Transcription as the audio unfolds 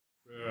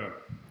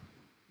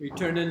We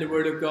turn in the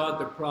Word of God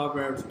to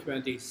Proverbs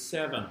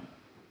 27.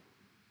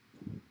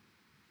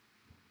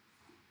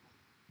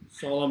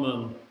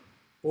 Solomon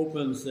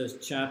opens this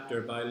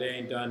chapter by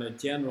laying down a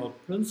general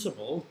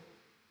principle,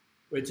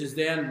 which is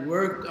then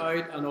worked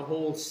out in a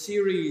whole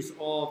series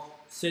of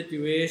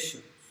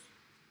situations.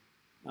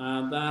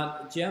 And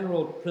that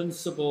general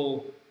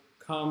principle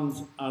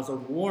comes as a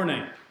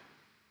warning.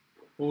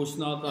 Boast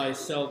not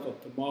thyself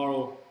of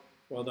tomorrow,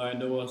 for thou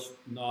knowest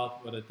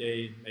not what a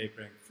day may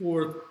bring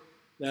forth.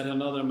 Let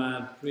another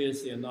man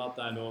praise thee, and not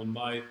thine own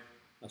mouth,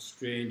 a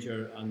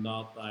stranger, and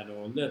not thine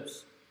own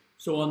lips.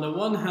 So on the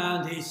one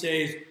hand, he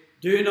says,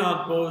 do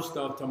not boast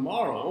of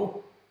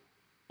tomorrow.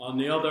 On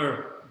the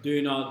other,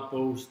 do not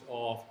boast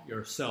of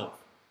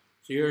yourself.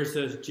 So here's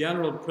this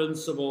general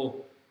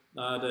principle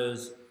that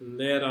is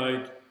laid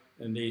out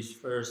in these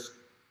first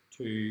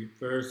two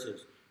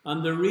verses.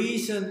 And the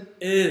reason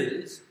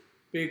is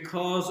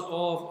because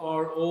of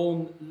our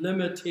own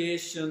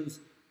limitations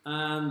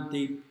and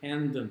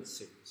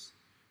dependencies.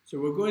 So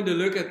we're going to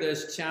look at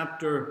this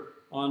chapter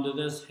under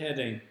this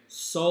heading,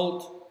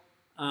 Salt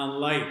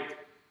and Light.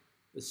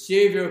 The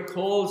Saviour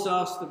calls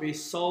us to be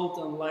salt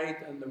and light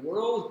in the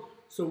world.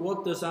 So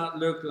what does that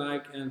look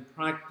like in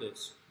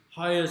practice?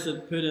 How is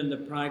it put into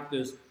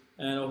practice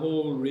in a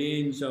whole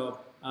range of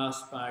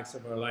aspects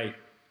of our life?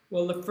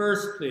 Well, the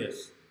first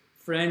place,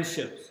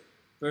 friendships,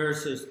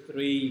 verses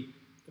 3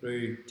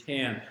 through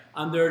 10.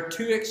 And there are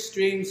two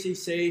extremes, he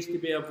says, to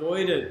be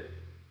avoided.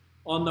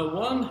 On the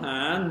one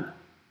hand,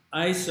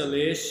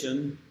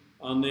 isolation,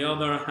 on the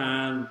other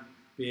hand,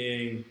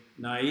 being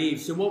naive.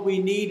 So what we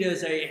need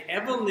is a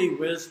heavenly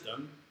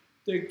wisdom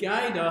to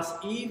guide us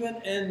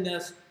even in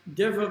this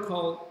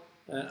difficult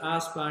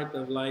aspect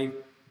of life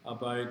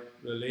about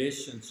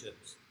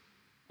relationships.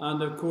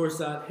 And of course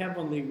that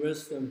heavenly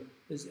wisdom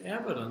is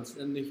evidenced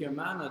in the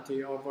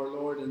humanity of our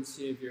Lord and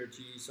Saviour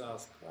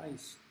Jesus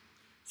Christ.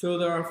 So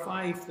there are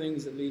 5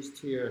 things at least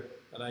here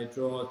that I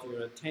draw to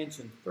your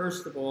attention.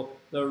 First of all,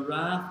 the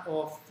wrath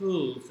of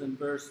fools in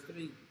verse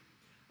 3.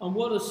 And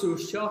what is so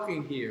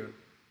shocking here?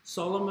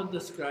 Solomon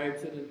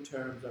describes it in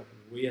terms of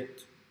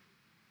weight,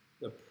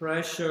 the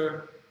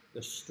pressure,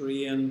 the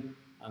strain,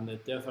 and the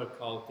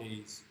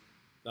difficulties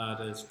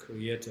that is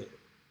created.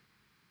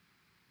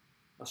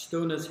 A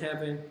stone is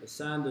heavy, the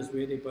sand is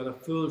weighty, but a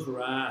fool's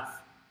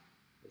wrath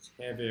is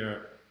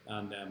heavier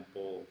than them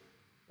both.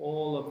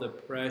 All of the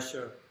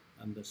pressure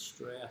and the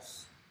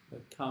stress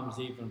that comes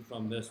even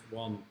from this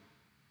one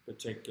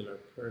particular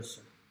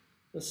person.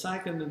 The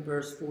second in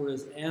verse 4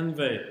 is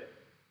envy.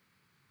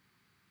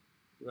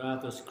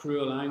 Wrath is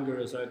cruel, anger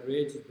is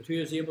outrageous, but who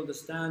is able to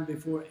stand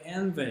before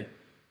envy?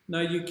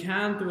 Now you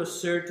can, to a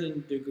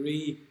certain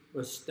degree,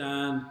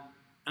 withstand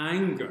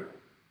anger,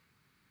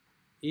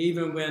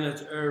 even when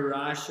it's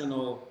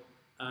irrational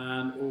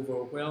and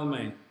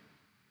overwhelming.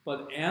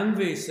 But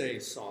envy,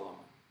 says Solomon,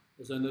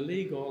 is in a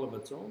league all of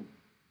its own.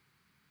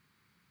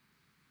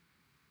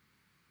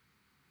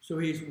 So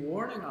he's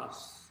warning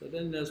us that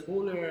in this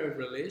whole area of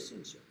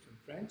relationships and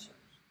friendships,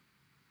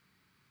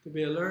 to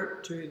be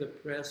alert to the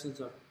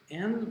presence of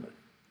envy.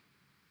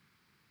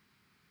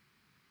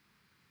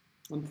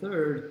 And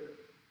third,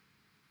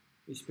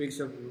 he speaks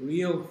of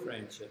real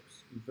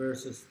friendships in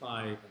verses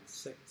 5 and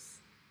 6.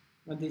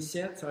 And he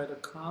sets out a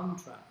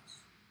contrast.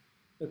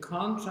 The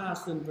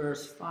contrast in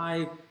verse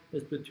 5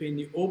 is between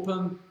the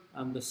open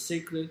and the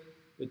secret,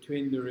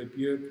 between the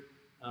rebuke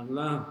and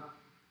love.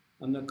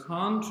 And the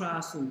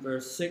contrast in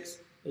verse 6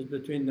 is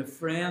between the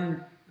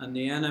friend and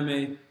the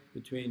enemy,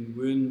 between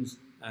wounds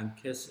and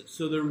kisses.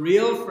 So the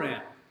real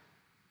friend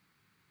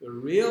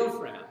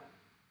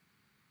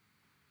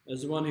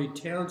is the one who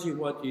tells you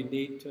what you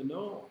need to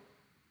know.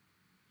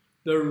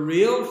 The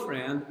real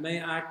friend may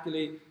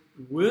actually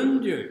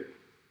wound you,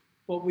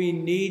 but we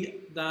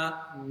need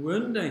that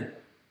wounding.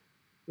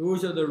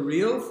 Those are the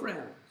real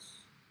friends,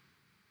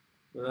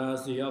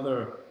 whereas the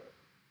other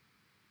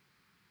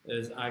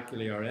is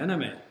actually our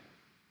enemy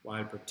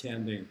while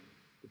pretending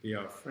to be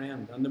our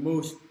friend. And the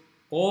most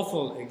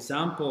awful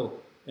example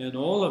in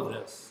all of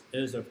this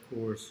is, of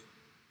course,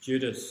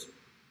 Judas.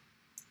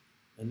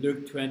 In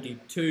Luke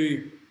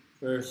 22,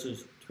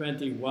 verses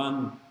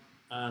 21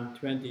 and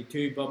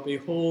 22, but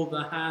behold,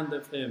 the hand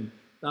of him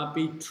that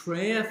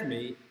betrayeth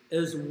me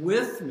is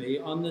with me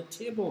on the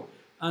table.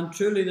 And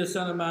truly the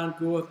Son of Man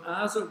goeth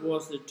as it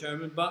was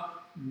determined,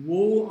 but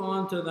woe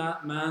unto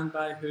that man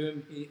by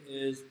whom he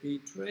is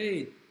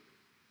betrayed.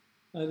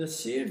 Now the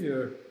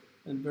Saviour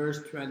in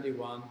verse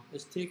 21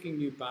 is taking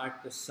you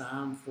back to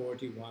Psalm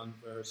 41,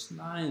 verse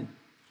 9.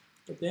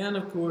 But then,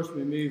 of course,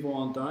 we move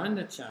on down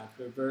the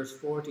chapter, verse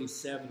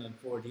 47 and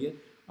 48.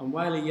 And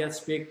while he yet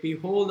spake,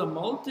 behold, a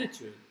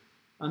multitude,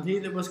 and he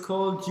that was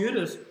called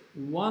Judas,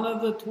 one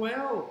of the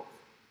 12.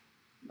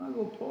 I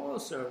will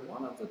pause there,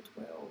 one of the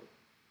 12.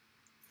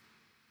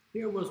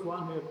 Here was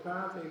one who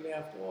apparently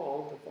left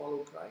all to follow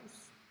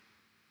Christ.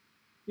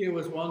 Here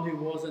was one who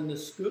was in the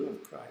school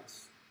of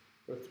Christ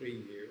for 3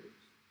 years.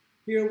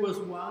 Here was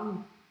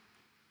one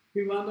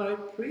who went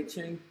out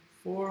preaching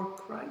for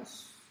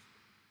Christ.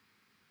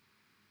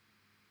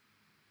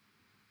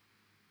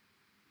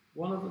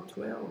 one of the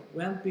 12,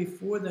 went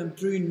before them,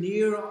 drew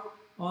near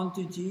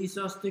unto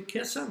Jesus to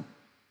kiss him.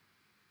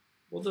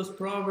 What does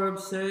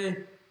Proverbs say?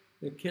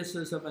 The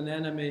kisses of an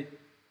enemy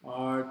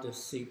are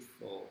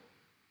deceitful.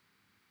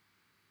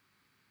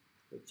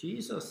 But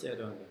Jesus said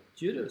unto him,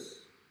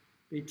 Judas,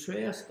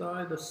 betrayest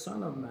thou the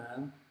Son of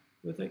Man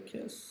with a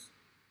kiss?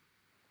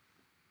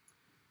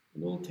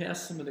 An Old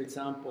Testament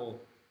example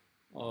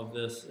of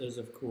this is,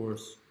 of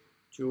course,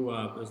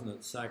 Joab, isn't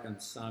it? 2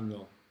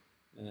 Samuel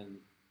in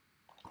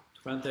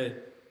 2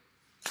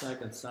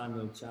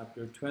 Samuel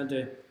chapter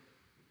 20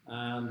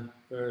 and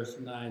verse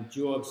 9.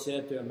 Joab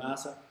said to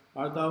Amasa,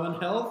 Art thou in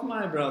health,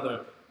 my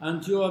brother?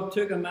 And Joab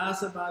took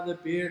Amasa by the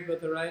beard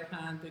with the right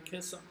hand to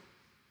kiss him.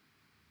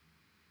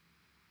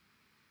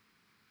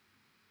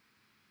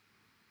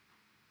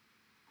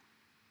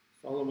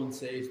 Solomon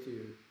says to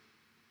you,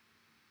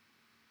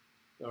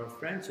 there are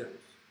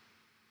friendships,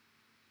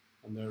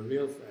 and there are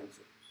real friendships.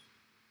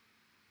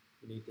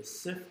 You need to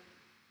sift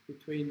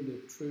between the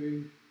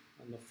true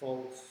and the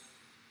false.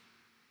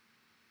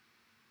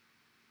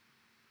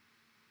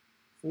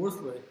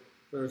 Fourthly,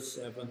 verse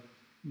 7,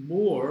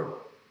 more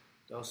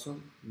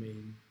doesn't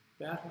mean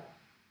better.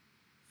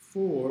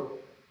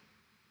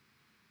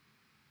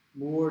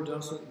 More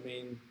doesn't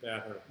mean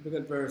better. Look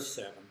at verse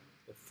 7.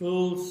 The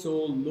full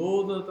soul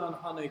loatheth on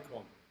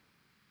honeycomb,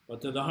 but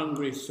to the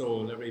hungry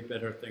soul every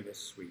bitter thing is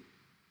sweet.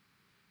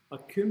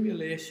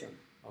 Accumulation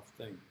of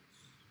things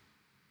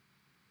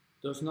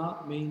does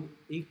not mean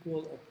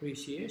equal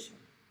appreciation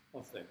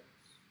of things.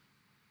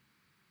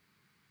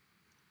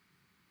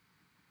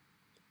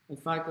 In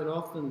fact, it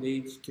often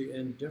leads to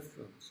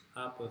indifference,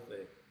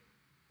 apathy,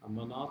 and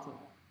monotony.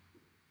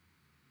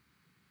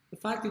 The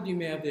fact that you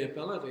may have the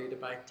ability to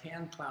buy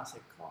 10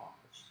 classic cars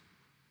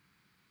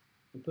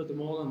and put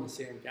them all in the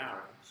same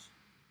garage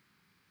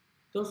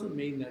doesn't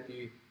mean that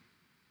you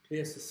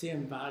place the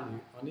same value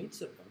on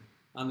each of them,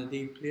 and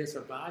indeed place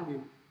a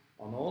value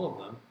on all of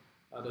them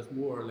that is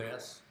more or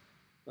less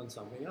than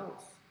something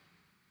else.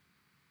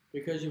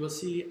 Because you will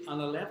see an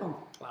 11th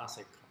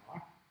classic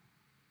car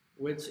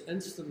which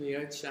instantly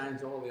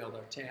outshines all the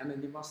other 10,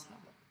 and you must have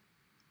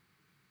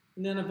it.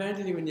 And then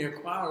eventually when you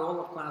acquire all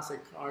the classic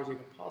cars you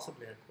can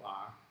possibly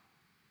acquire,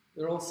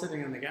 they're all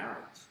sitting in the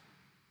garage,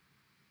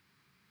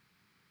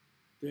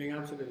 doing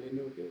absolutely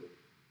no good.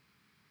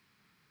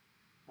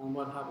 And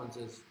what happens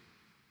is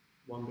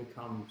one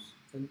becomes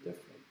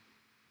indifferent.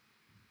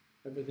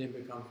 Everything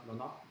becomes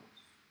monotonous.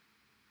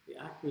 The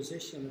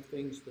acquisition of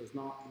things does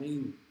not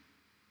mean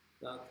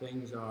that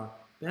things are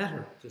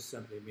better, it just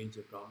simply means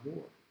you've got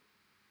more.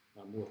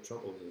 And more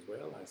troubles as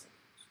well, I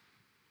suppose.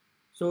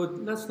 So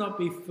let's not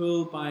be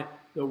fooled by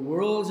the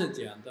world's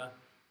agenda.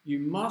 You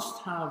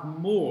must have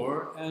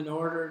more in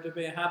order to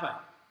be happy.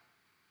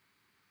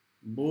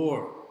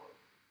 More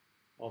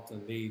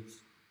often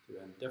leads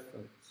to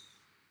indifference,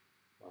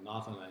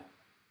 monotony,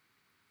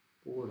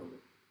 boredom.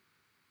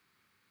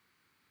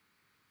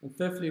 And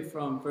fifthly,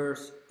 from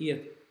verse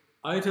 8,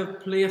 out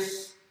of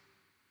place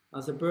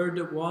as a bird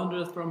that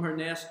wandereth from her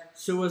nest,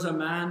 so is a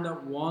man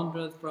that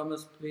wandereth from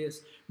his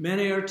place.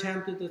 Many are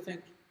tempted to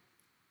think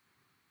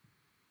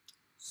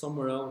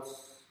somewhere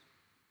else,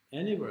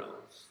 anywhere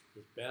else,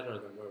 is better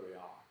than where we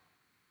are.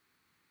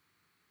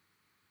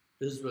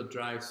 This is what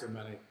drives so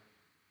many,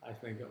 I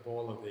think, of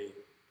all of the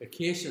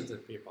vacations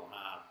that people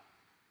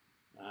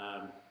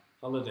have,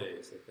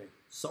 holidays. They think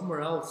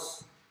somewhere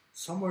else,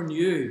 somewhere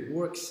new,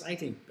 more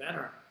exciting,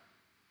 better.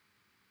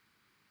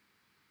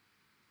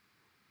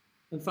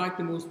 In fact,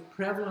 the most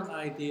prevalent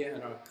idea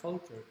in our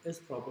culture is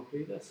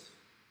probably this: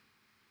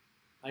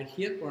 I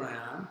hate where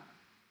I am,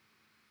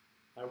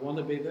 I want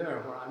to be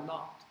there where I'm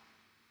not.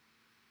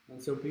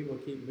 And so people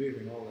keep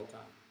moving all the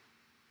time.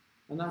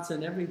 And that's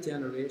in every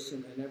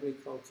generation, in every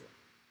culture.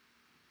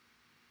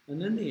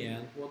 And in the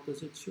end, what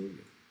does it show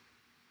you?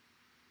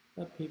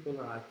 That people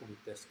are actually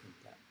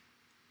discontent.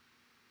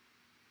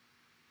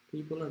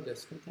 People are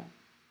discontent.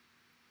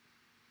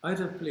 Out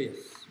of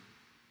place.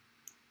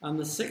 And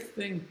the sixth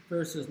thing,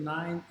 verses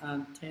 9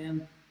 and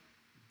 10,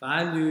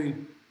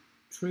 value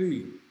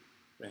true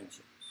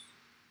friendships.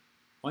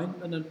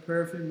 Ointment and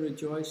perfume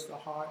rejoice the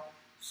heart,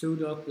 so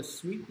doth the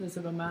sweetness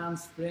of a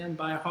man's friend.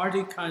 By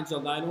hearty counsel,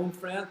 thine own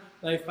friend,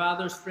 thy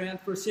father's friend,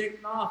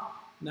 forsake not.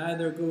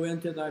 Neither go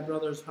into thy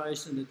brother's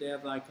house in the day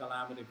of thy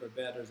calamity, for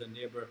better is a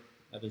neighbour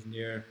that is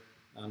near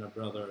than a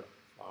brother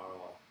far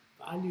off.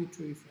 Value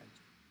true friendship.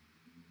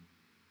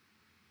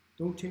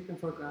 Don't take them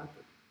for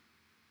granted.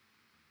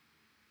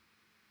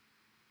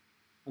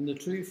 And the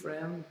true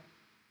friend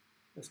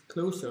is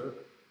closer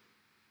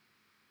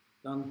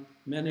than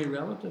many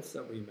relatives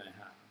that we may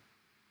have.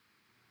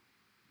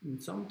 And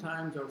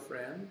sometimes our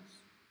friends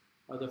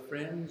are the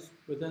friends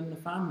within the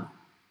family.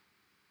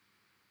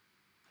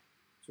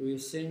 So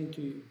he's saying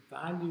to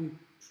value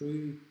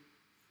true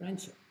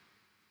friendship.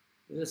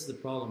 This is the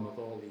problem with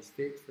all these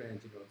fake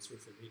friends, on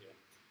social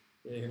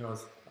media. You know,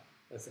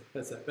 it's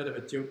a bit of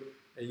a joke.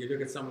 You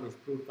look at somebody's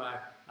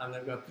profile and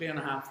they've got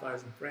 3,500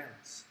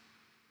 friends.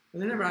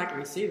 And they never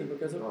actually see them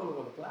because they're all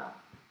over the planet.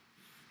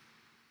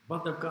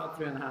 But they've got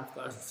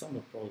 3,500, some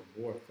have probably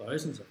more,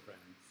 thousands of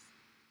friends.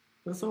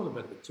 But it's all a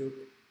bit of a joke.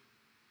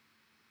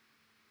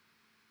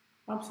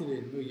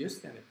 Absolutely no use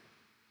to anybody.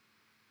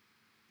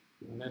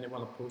 And then they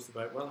want to post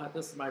about, well,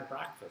 this is my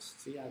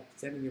breakfast. See, I'm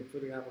sending you a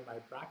photograph of my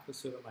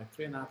breakfast so that my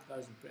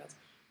 3,500 friends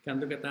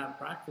can look at that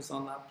breakfast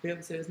on that plate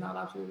and say, isn't that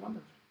absolutely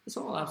wonderful? It's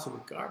all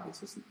absolute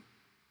garbage, isn't it?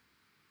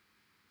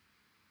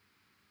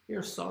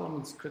 Here's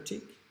Solomon's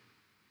critique.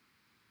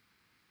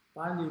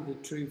 Value the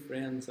true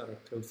friends that are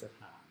close at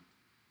hand,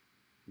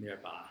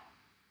 nearby.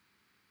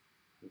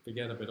 And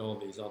forget about all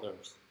these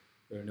others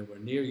who are nowhere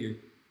near you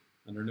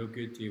and are no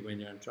good to you when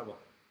you're in trouble.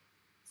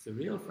 It's the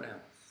real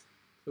friends,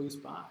 close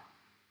by,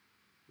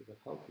 who will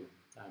help you in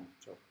the time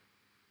of trouble.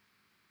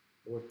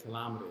 The word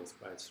calamity is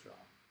quite strong.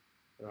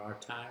 There are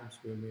times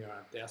when we are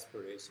in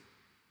desperation.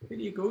 Who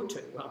do you go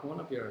to? Well, one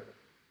of your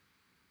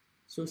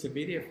social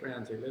media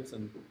friends who lives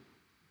in,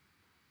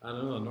 I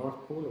don't know, the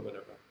North Pole or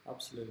whatever.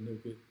 Absolutely no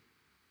good.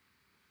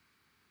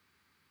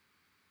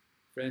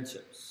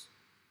 Friendships.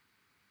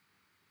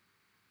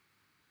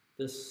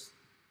 This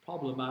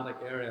problematic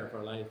area of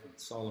our life in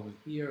Solomon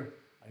here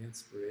by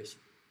inspiration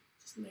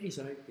just lays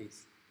out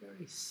these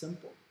very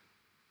simple,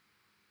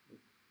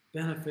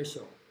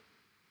 beneficial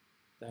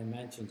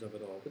dimensions of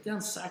it all. But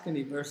then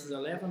secondly, verses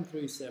 11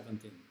 through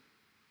 17.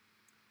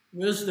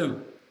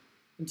 Wisdom.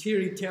 And here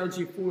he tells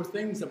you 4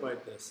 things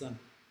about this. And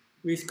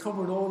we've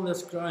covered all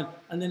this ground.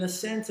 And in a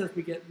sense, as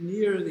we get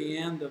near the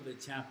end of the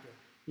chapter,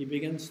 he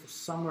begins to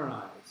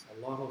summarize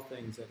a lot of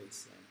things that he's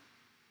saying.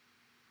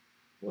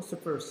 What's the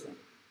first thing?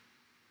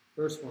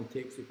 First one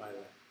takes you by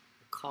the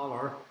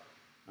collar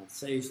and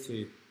says to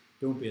you,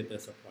 don't be a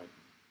disappointment.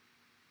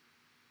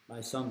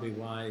 My son, be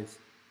wise.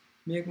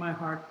 Make my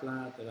heart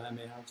glad that I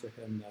may answer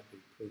him that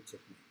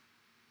reproacheth me.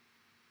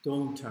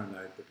 Don't turn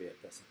out to be a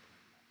disappointment.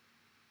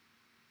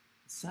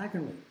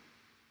 Secondly,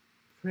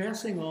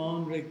 pressing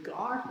on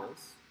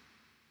regardless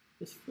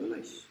is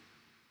foolish.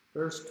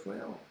 Verse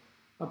 12.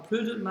 A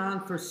prudent man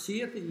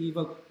foreseeth the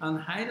evil and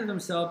hideth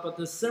himself, but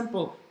the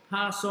simple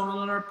pass on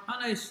and are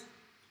punished.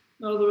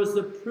 In other words,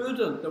 the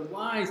prudent, the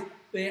wise,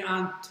 they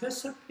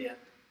anticipate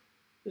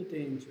the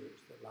dangers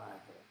that lie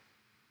ahead.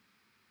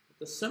 But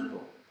the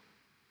simple,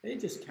 they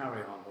just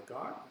carry on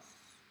regardless.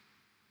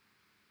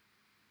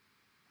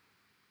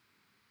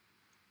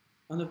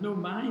 And have no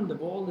mind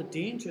of all the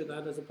danger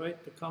that is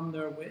about to come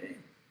their way.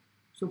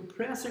 So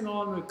pressing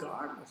on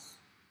regardless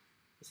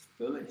is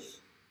foolish.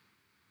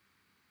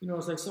 You know,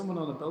 it's like someone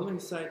on a building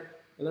site,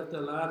 they lift a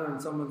ladder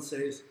and someone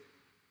says,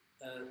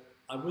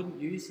 I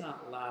wouldn't use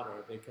that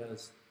ladder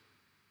because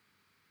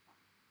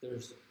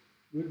there's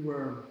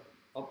woodworm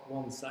up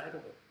one side of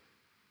it.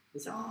 They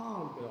say,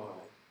 oh, boy.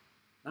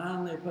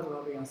 And they put it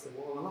up against the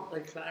wall and up they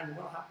climb.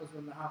 What happens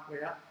when they're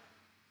halfway up?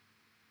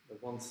 The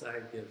one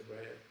side gives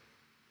way.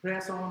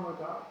 Press on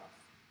regardless.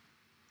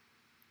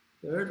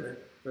 Thirdly,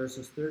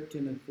 verses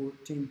 13 and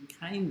 14,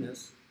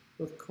 kindness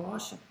with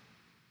caution.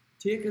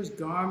 Take his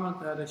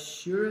garment at a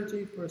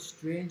surety for a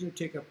stranger.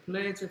 Take a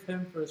pledge of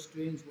him for a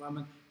strange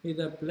woman. He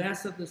that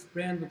blesseth his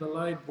friend with a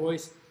loud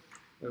voice,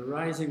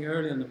 rising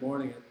early in the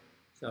morning, it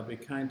shall be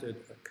counted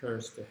a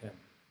curse to him.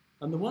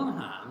 On the one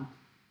hand,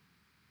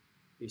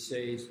 he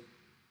says,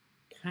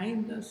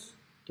 kindness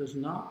does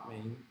not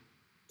mean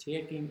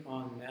taking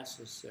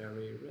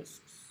unnecessary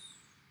risks.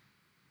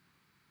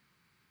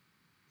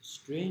 The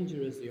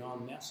stranger is the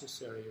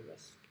unnecessary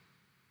risk.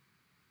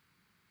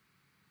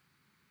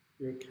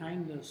 Your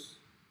kindness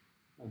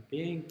and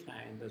being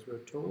kind, as we're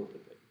told to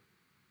be,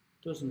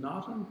 does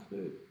not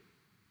include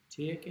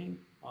taking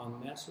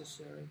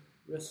unnecessary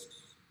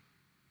risks.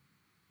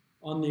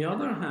 On the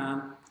other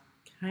hand,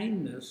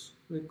 kindness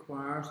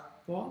requires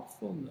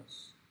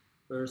thoughtfulness.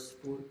 Verse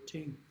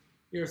 14.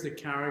 Here's the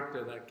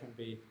character that can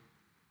be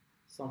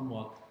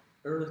somewhat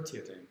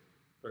irritating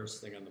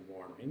first thing in the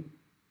morning.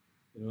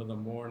 You know, the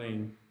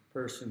morning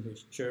person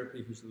who's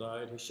chirpy, who's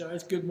loud, who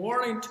shouts, good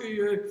morning to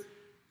you,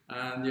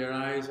 and your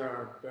eyes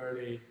are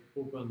barely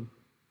open,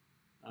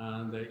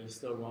 and you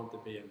still want to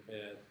be in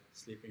bed,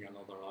 sleeping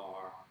another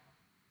hour.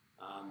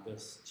 And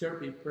this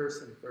chirpy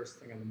person first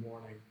thing in the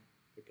morning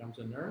becomes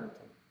an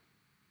irritant.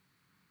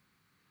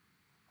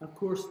 Of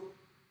course,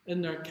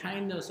 in their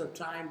kindness of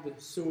trying to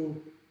sow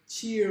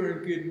cheer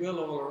and goodwill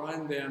all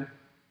around them,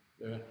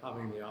 they're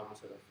having the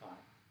opposite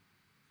effect.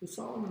 So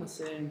Solomon is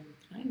saying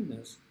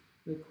kindness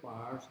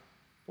requires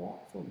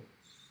thoughtfulness.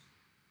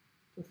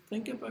 To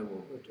think about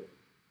what we're doing.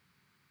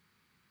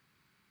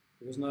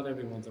 Because not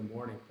everyone's a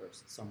morning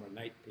person, some are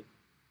night people.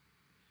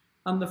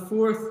 And the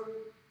fourth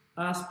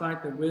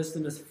aspect of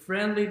wisdom is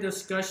friendly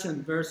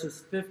discussion,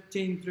 verses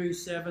 15 through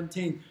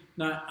 17.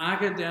 Now,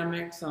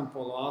 academics and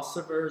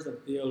philosophers and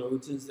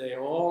theologians, they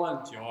all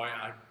enjoy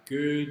a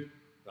good,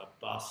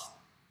 robust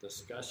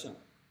discussion.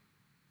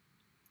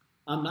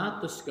 And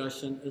that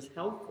discussion is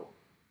helpful.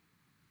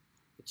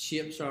 It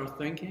shapes our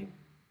thinking.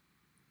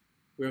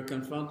 We're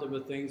confronted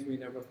with things we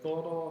never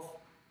thought of.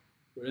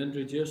 We're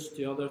introduced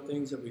to other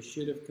things that we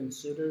should have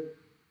considered.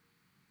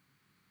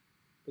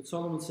 But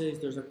Solomon says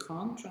there's a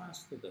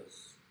contrast to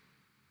this.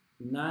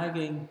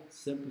 Nagging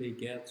simply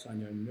gets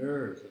on your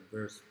nerves in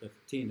verse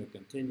 15, a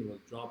continual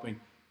dropping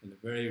in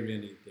a very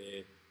rainy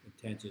day,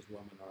 contentious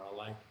women are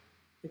alike.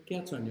 It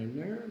gets on your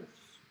nerves,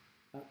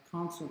 that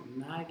constant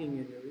nagging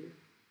in your ear.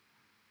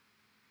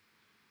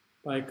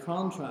 By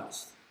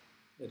contrast,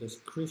 it is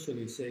crucial,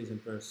 he says in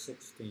verse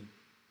 16,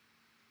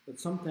 that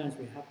sometimes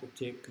we have to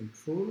take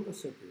control of a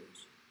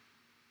situation.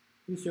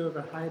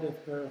 Whosoever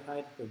hideth her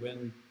hideth the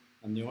wind,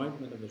 and the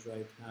ointment of his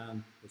right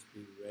hand is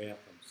beware of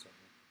himself.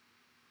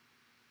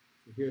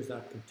 So here's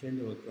that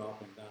continual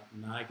dropping, that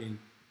nagging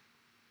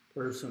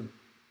person.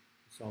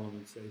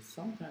 Solomon says,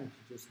 sometimes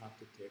you just have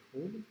to take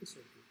hold of the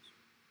situation.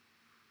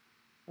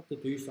 You have to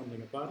do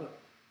something about it.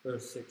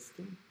 Verse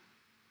 16.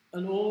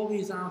 In all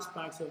these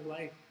aspects of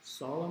life,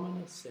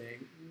 Solomon is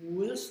saying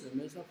wisdom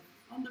is of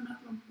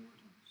fundamental importance.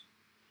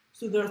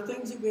 So there are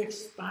things that we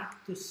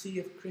expect to see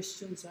of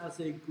Christians as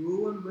they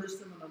grow in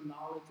wisdom and in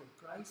knowledge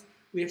of Christ.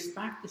 We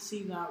expect to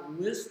see that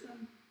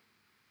wisdom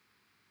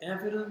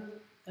evident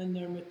in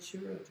their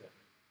maturity.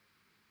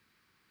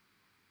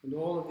 In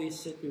all of these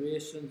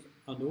situations,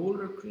 an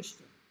older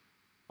Christian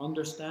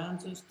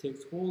understands this,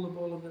 takes hold of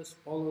all of this,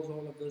 follows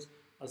all of this,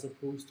 as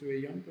opposed to a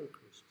younger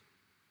Christian.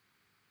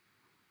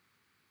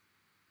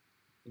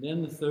 And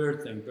then the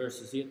third thing,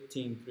 verses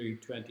 18 through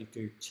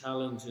 22,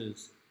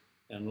 challenges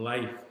in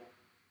life.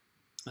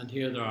 And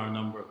here there are a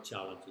number of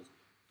challenges.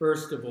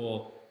 First of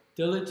all,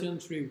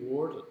 diligence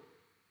rewarded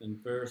in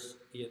verse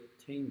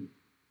 18.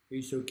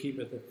 Whoso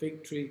keepeth the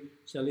fig tree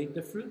shall eat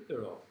the fruit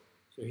thereof.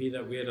 So he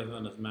that waiteth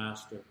on his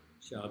master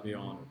shall be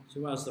honoured.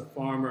 So as the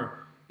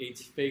farmer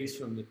eats figs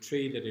from the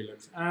tree that he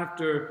looks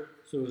after,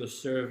 so the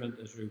servant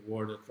is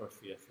rewarded for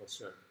faithful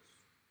service.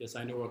 Yes,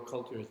 I know our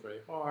culture is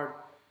very hard.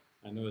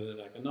 I know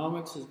that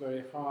economics is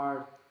very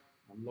hard,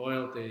 and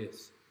loyalty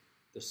is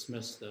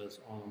dismissed as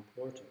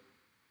unimportant.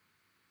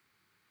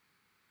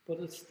 But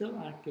it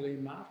still actually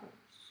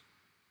matters.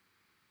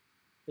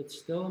 It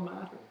still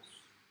matters.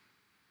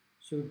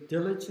 So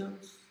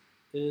diligence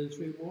is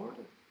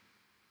rewarded.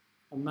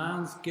 A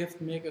man's gift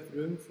maketh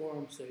room for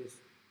him, says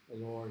the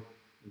Lord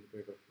in the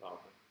book of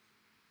Proverbs.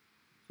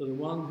 So the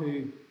one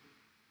who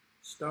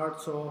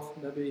starts off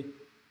maybe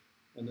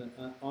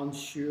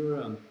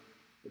unsure and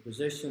the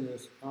position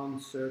is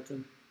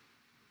uncertain,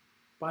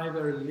 by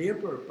their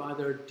labour, by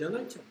their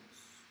diligence,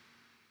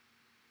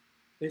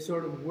 they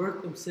sort of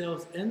work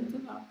themselves into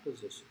that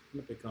position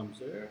and it becomes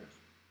theirs.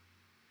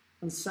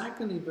 And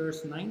secondly,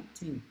 verse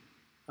 19,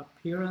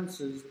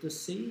 appearances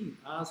deceive,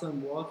 as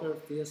in water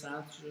face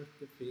answereth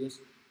to face,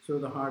 so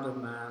the heart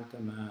of man to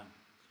man.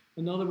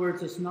 In other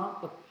words, it's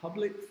not the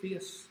public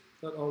face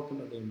that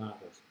ultimately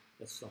matters,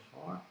 it's the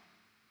heart.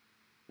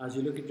 As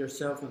you look at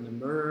yourself in the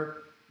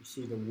mirror, you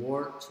see the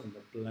warts and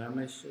the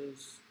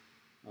blemishes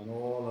and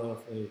all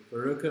of the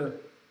verruca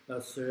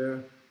that's there.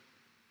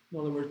 In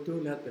other words,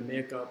 don't let the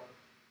makeup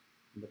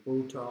and the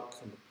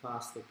Botox and the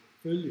plastic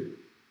fool you.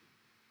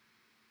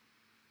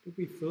 Don't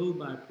be fooled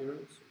by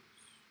appearances.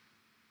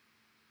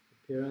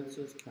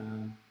 Appearances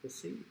can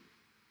deceive.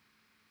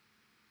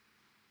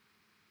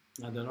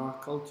 And in our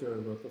culture,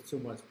 with so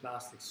much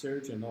plastic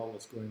surgery and all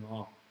that's going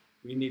on,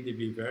 we need to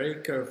be very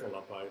careful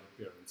about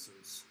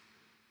appearances.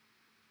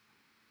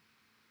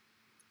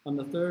 And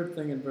the third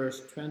thing in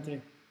verse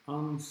 20,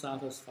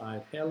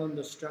 unsatisfied. Hell and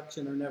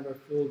destruction are never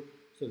full,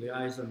 so the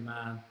eyes of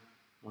man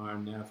are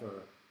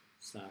never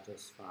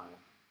satisfied.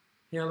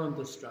 Hell and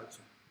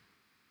destruction.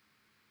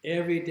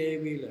 Every day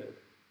we live,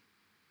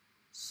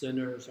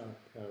 sinners are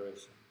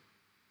perishing.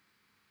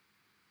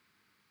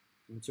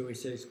 And so he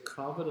says,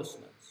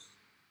 covetousness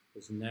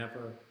is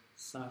never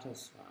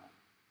satisfied.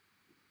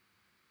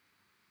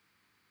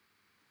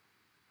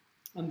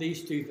 And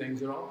these two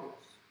things are obvious.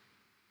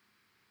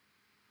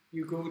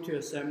 You go to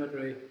a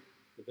cemetery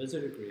to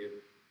visit a grave,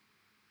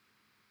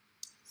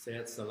 say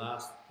it's the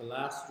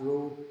last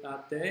row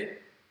that day,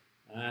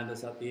 and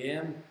it's at the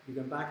end. You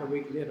come back a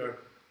week later,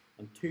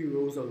 and 2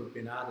 rows will have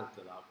been added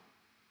to that.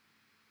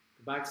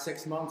 Go back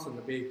 6 months, and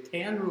there'll be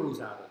 10 rows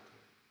added.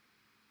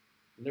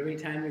 And every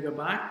time you go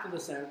back to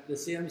the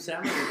same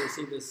cemetery to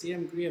see the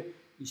same grave,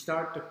 you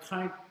start to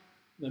count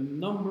the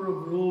number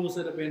of rows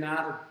that have been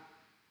added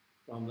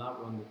from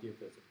that one that you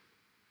visited.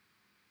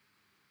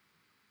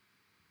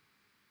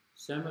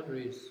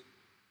 Cemeteries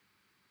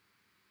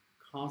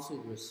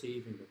constantly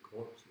receiving the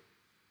corpses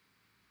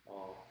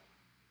of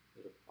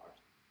the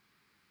departed.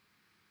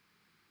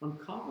 And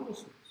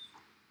covetousness.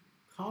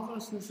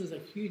 Covetousness is a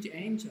huge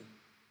engine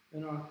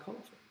in our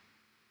culture.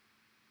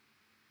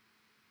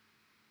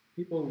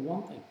 People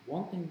wanting.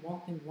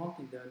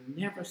 They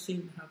never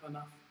seem to have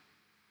enough.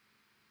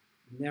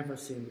 Never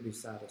seem to be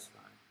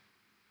satisfied.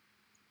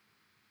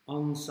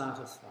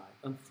 Unsatisfied.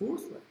 And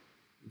fourthly,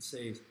 he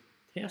says,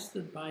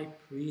 tested by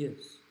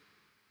praise.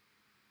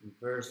 In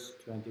verse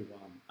 21,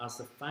 as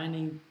the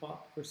finding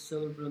pot for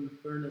silver and the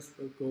furnace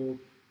for gold,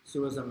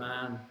 so is a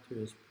man to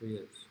his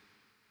praise.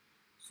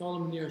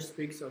 Solomon here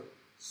speaks of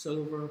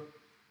silver,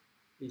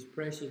 these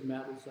precious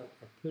metals that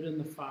are put in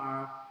the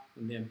fire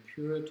and the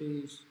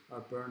impurities are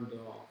burned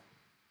off.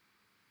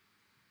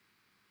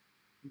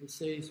 And he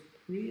says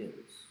praise.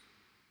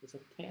 is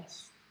a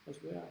test as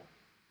well.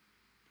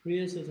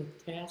 Praise is a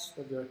test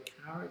of your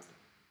character.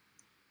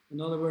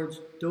 In other words,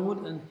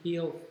 don't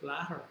inhale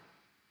flattery.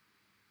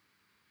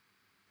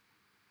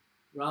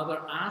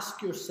 Rather,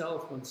 ask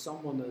yourself when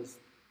someone is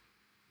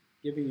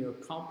giving you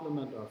a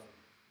compliment,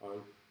 or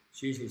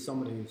it's usually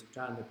somebody who's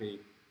trying to be,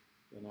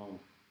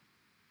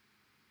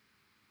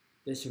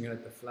 dishing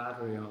out the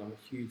flattery on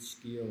a huge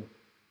scale.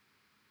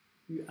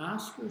 You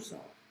ask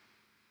yourself,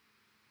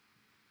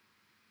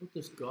 what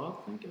does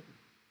God think of me?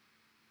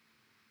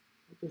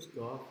 What does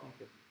God think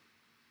of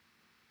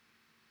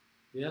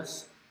me?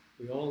 Yes,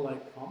 we all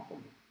like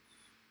compliments.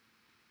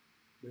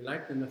 We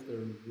like them if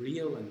they're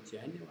real and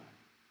genuine.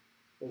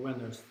 But when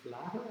there's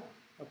flattery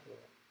abroad,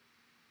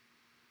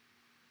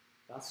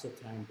 that's the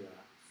time to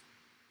ask,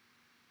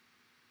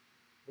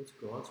 what's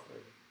God's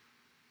way?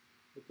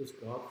 What does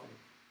God think?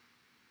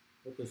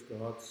 What does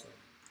God say?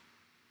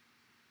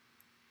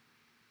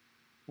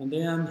 And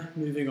then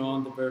moving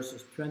on to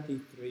verses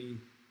 23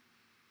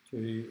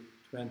 to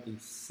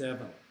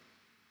 27.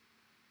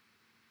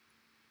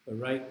 The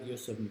right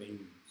use of means.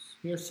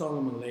 Here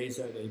Solomon lays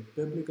out a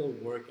biblical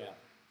work ethic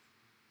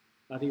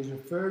that he's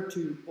referred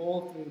to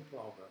all through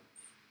Proverbs.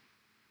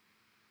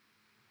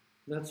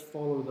 Let's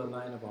follow the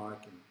line of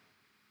argument.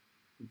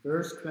 In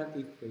verse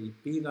 23,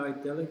 be thou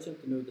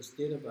diligent to know the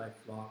state of thy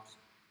flocks,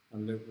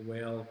 and look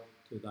well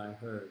to thy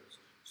herds.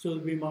 So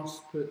we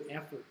must put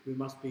effort, we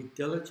must be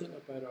diligent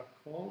about our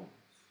callings.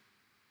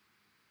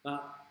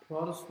 That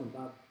Protestant,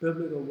 that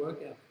biblical work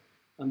ethic,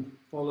 and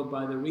followed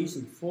by the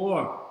reason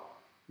for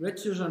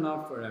riches are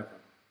not forever,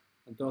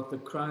 and doth the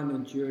crown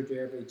endure to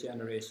every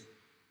generation.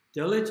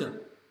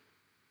 Diligent,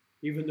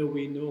 even though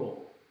we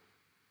know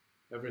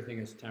everything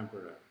is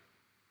temporary.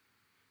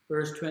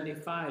 Verse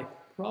 25,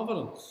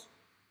 providence.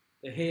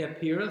 The hay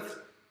appeareth,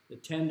 the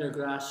tender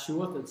grass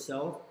showeth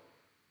itself,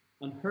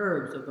 and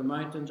herbs of the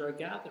mountains are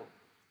gathered.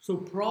 So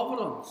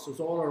providence is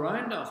all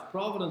around us.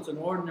 Providence in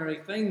ordinary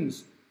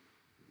things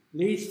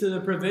leads to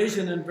the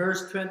provision in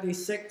verse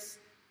 26.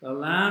 The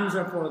lambs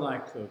are for thy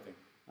clothing,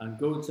 and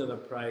goats are the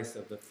price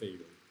of the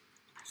field.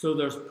 So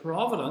there's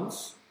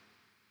providence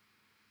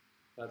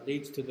that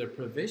leads to the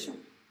provision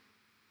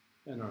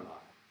in our lives.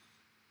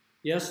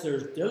 Yes,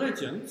 there's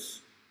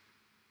diligence,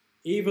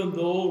 even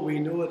though we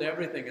know that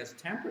everything is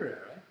temporary.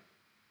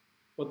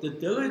 But the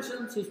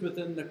diligence is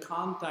within the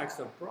context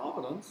of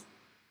providence,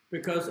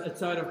 because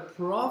it's out of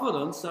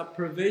providence that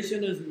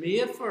provision is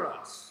made for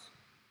us.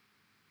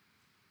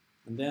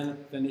 And then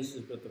it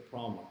finishes with the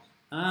promise.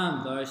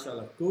 And thou shalt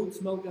have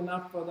goat's milk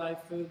enough for thy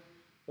food,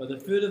 for the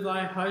food of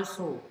thy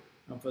household,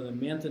 and for the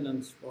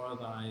maintenance for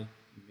thy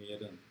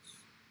maidens.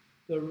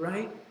 The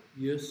right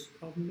use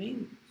of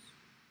means.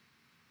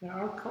 Now,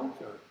 our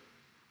culture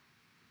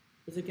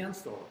is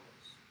against all of this.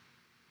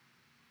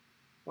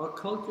 Our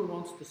culture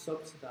wants to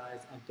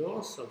subsidize, and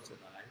does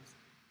subsidize,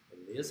 the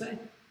lazy,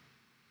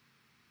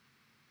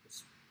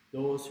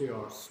 those who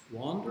are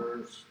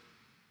squanderers,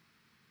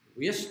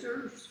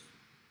 wasters,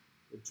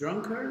 the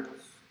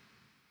drunkards,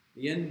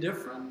 the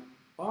indifferent.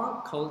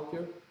 Our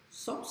culture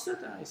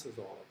subsidizes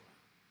all of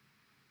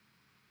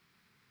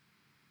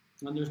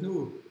that. And there's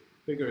no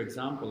bigger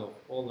example of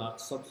all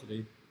that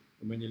subsidy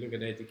than when you look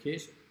at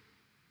education.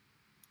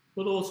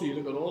 But also you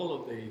look at all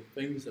of the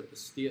things that the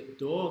state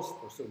does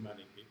for so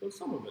many people.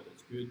 Some of it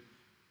is good,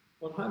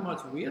 but how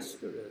much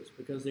waste there is,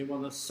 because they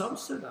want to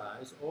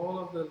subsidize all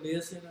of the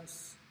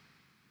laziness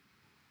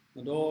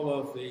and all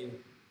of the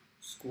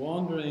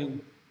squandering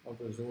of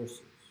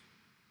resources.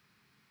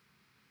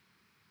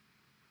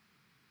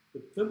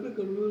 The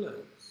biblical rule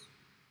is,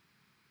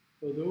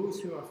 for those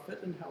who are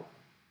fit and healthy,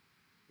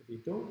 if you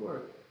don't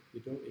work,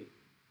 you don't eat.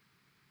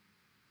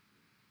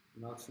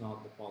 And that's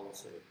not the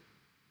policy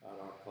that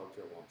our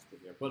culture wants to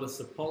hear. But it's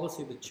the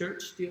policy the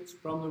church states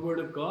from the Word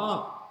of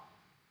God.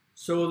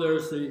 So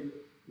there's the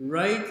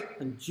right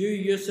and due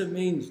use of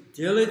means,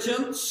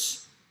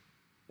 diligence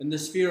in the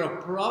sphere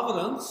of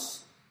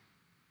providence,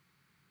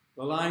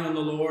 relying on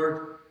the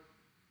Lord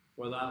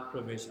for that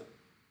provision.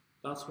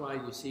 That's why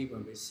you see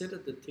when we sit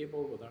at the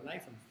table with our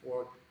knife and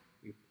fork,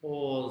 we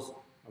pause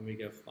and we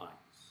give thanks.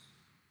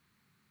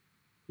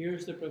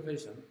 Here's the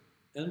provision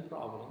in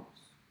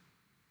providence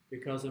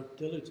because of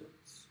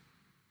diligence.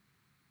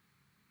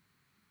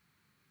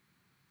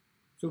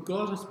 So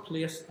God has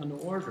placed an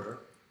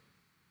order,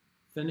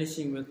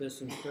 finishing with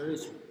this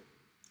encouragement.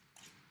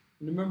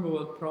 And remember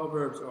what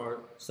Proverbs or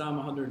Psalm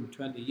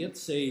 128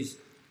 says.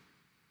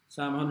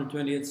 Psalm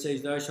 128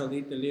 says, thou shalt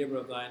eat the labour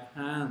of thine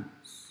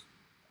hands.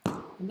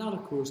 And that,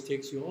 of course,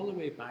 takes you all the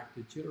way back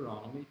to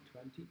Deuteronomy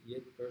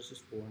 28,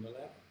 verses 4 and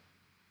 11.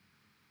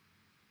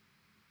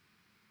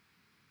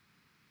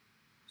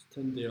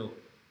 Tyndale,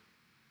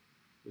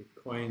 we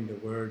coined the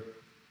word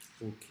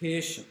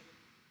vocation.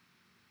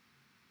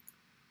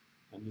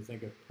 And you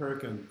think of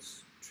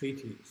Perkins'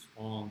 treatise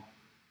on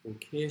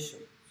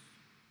vocations.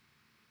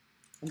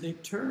 And they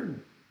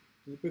turn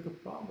to the book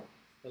of Proverbs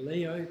to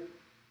lay out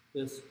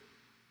this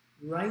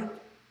right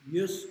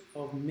use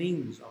of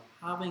means of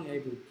having a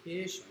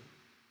vocation,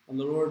 and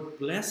the Lord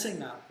blessing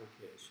that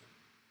vocation,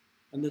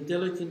 and the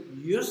diligent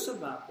use of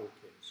that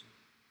vocation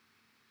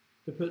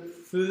to put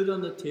food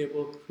on the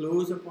table,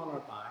 clothes upon our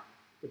back,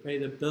 to pay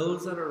the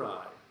bills that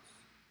arise,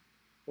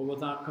 but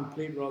without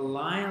complete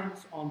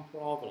reliance on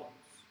providence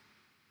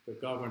to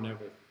govern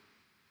everything.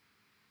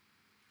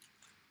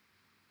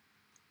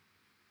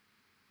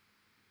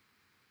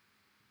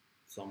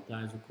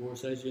 Sometimes, of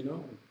course, as you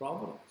know,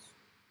 providence.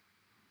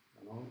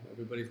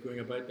 Everybody's going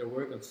about their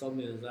work, and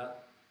suddenly there's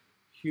that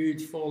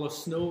huge fall of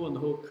snow, and the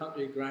whole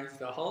country grinds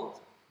to a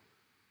halt.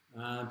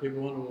 And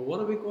people wonder, well, what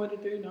are we going to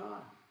do now?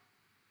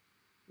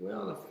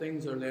 Well, if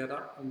things are laid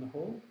up in the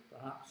home,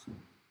 perhaps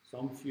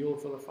some fuel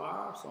for the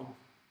fire,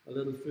 a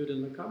little food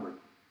in the cupboard.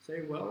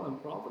 Say, well, in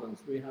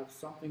Providence, we have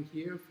something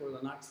here for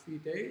the next few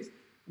days,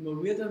 and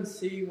we'll wait and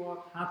see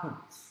what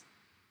happens.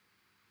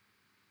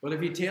 But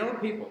if you tell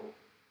people,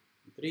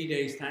 in 3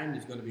 days' time,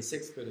 there's going to be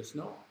 6 foot of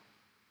snow,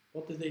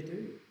 what do?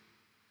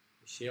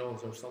 The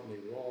shelves are suddenly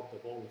robbed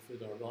of all the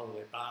food, or rather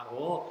they ban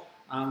all,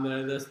 and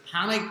there's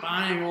panic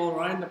buying all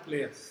around the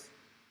place.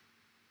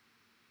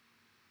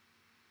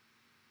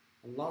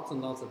 And lots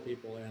of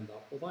people end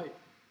up without,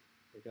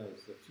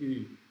 because the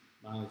few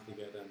manage to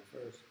get in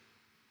first.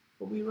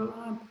 But we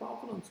rely on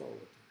providence all the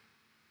time,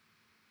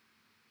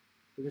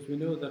 because we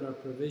know that our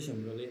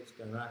provision relates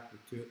directly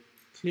to it,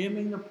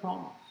 claiming the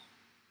promise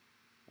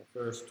of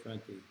verse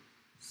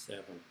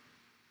 27.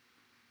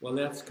 Well,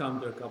 let's come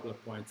to a couple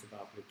of points of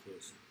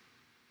application.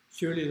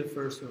 Surely the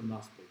first one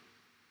must be,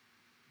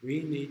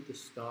 we need to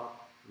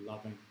stop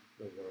loving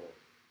the world.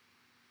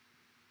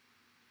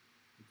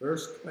 In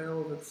verse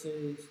 12 it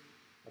says,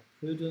 a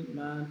prudent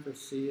man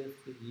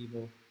foreseeth the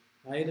evil,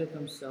 hideth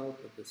himself,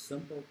 but the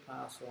simple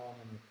pass on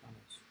and are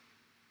punished.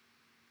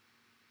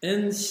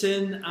 In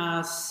sin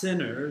as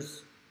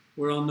sinners,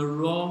 we're on the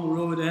wrong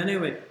road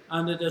anyway,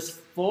 and it is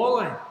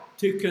folly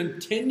to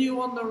continue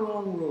on the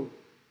wrong road.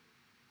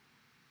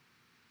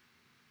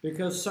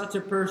 Because such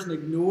a person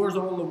ignores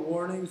all the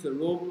warnings, the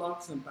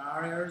roadblocks and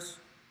barriers,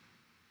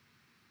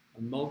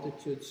 and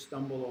multitudes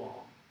stumble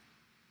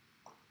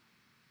on.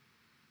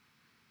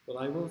 But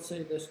I will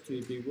say this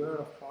too, beware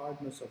of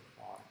hardness of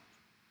heart.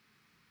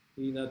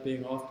 He that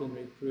being often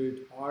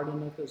reproved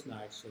hardeneth his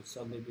neck shall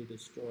suddenly be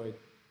destroyed,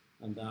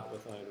 and that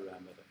without a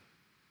remedy.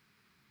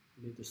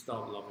 We need to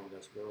stop loving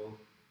this world.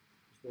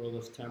 This world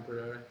is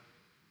temporary.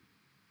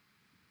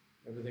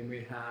 Everything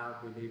we have,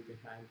 we leave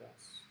behind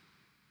us.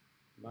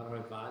 No matter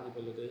how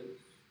valuable it is,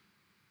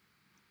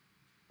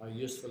 how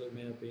useful it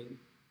may have been,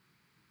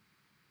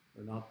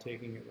 we're not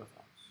taking it with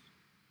us.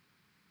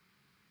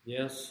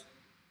 Yes,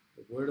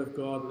 the Word of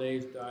God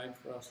lays down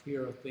for us,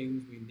 here are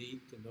things we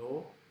need to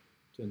know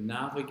to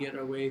navigate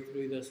our way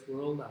through this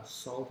world as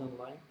salt and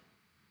light.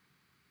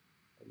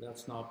 But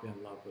let's not be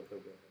in love with the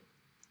world.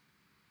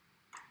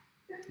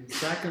 And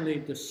secondly,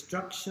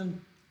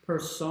 destruction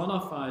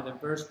personified in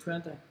verse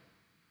 20.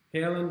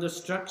 Hell and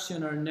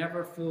destruction are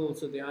never full,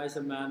 so the eyes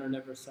of man are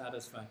never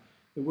satisfied.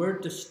 The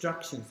word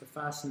destruction is a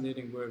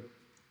fascinating word.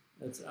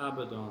 It's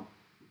Abaddon,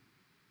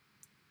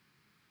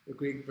 the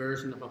Greek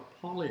version of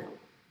Apollyon,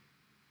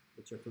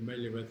 which you're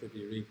familiar with if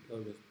you read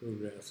Pilgrim's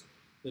Progress.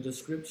 The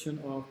description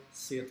of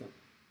Satan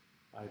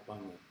by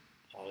Bunyan,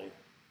 Apollyon,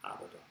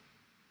 Abaddon.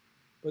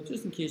 But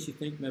just in case you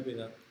think maybe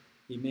that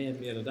he may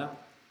have made it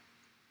up,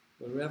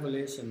 well,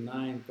 Revelation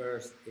 9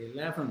 verse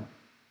 11,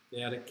 they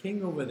had a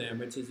king over them,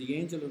 which is the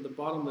angel of the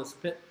bottomless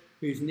pit,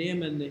 whose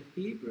name in the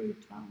Hebrew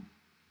tongue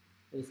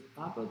is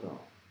Abaddon,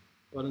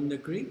 but in the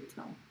Greek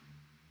tongue,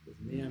 his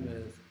name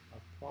is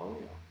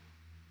Apollyon.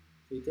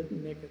 He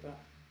didn't make it up.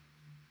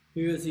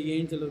 Who is the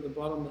angel of the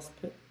bottomless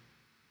pit?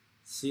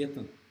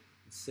 Satan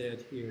is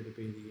said here to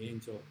be the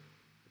angel of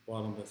the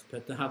bottomless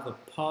pit, to have the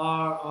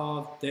power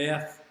of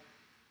death.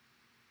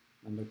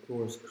 And of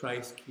course,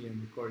 Christ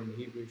came, according to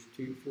Hebrews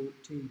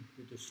 2:14,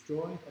 to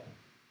destroy him.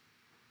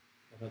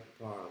 That had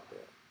the power of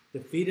death.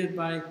 Defeated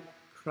by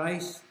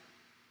Christ.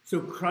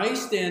 So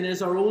Christ then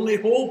is our only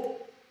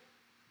hope.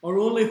 Our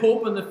only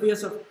hope in the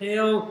face of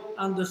hell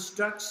and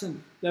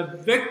destruction. The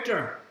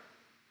victor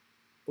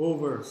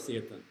over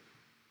Satan.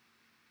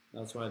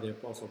 That's why the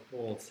Apostle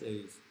Paul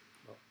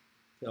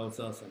tells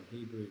us in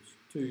Hebrews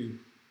 2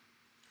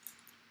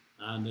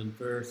 and in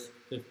verse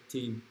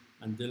 15,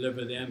 and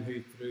deliver them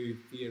who through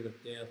fear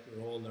of death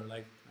were all their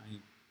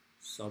lifetime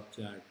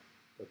subject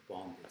to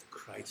bondage.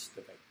 Christ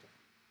the victor.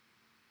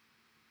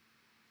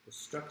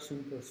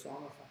 Destruction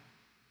personified.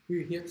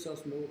 Who hates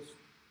us most?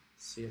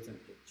 Satan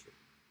hates you.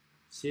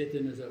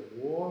 Satan is at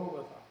war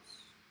with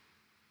us.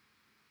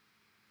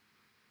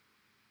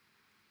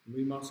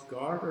 We must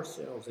guard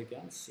ourselves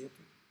against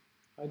Satan.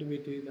 How do we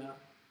do that?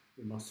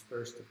 We must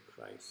first have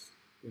Christ.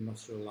 We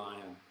must rely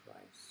on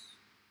Christ.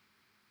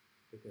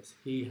 Because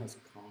he has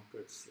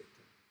conquered Satan.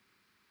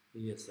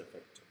 He is the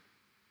victor.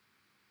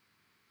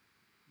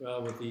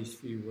 Well, with these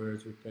few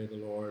words, we pray the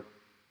Lord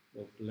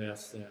will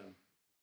bless them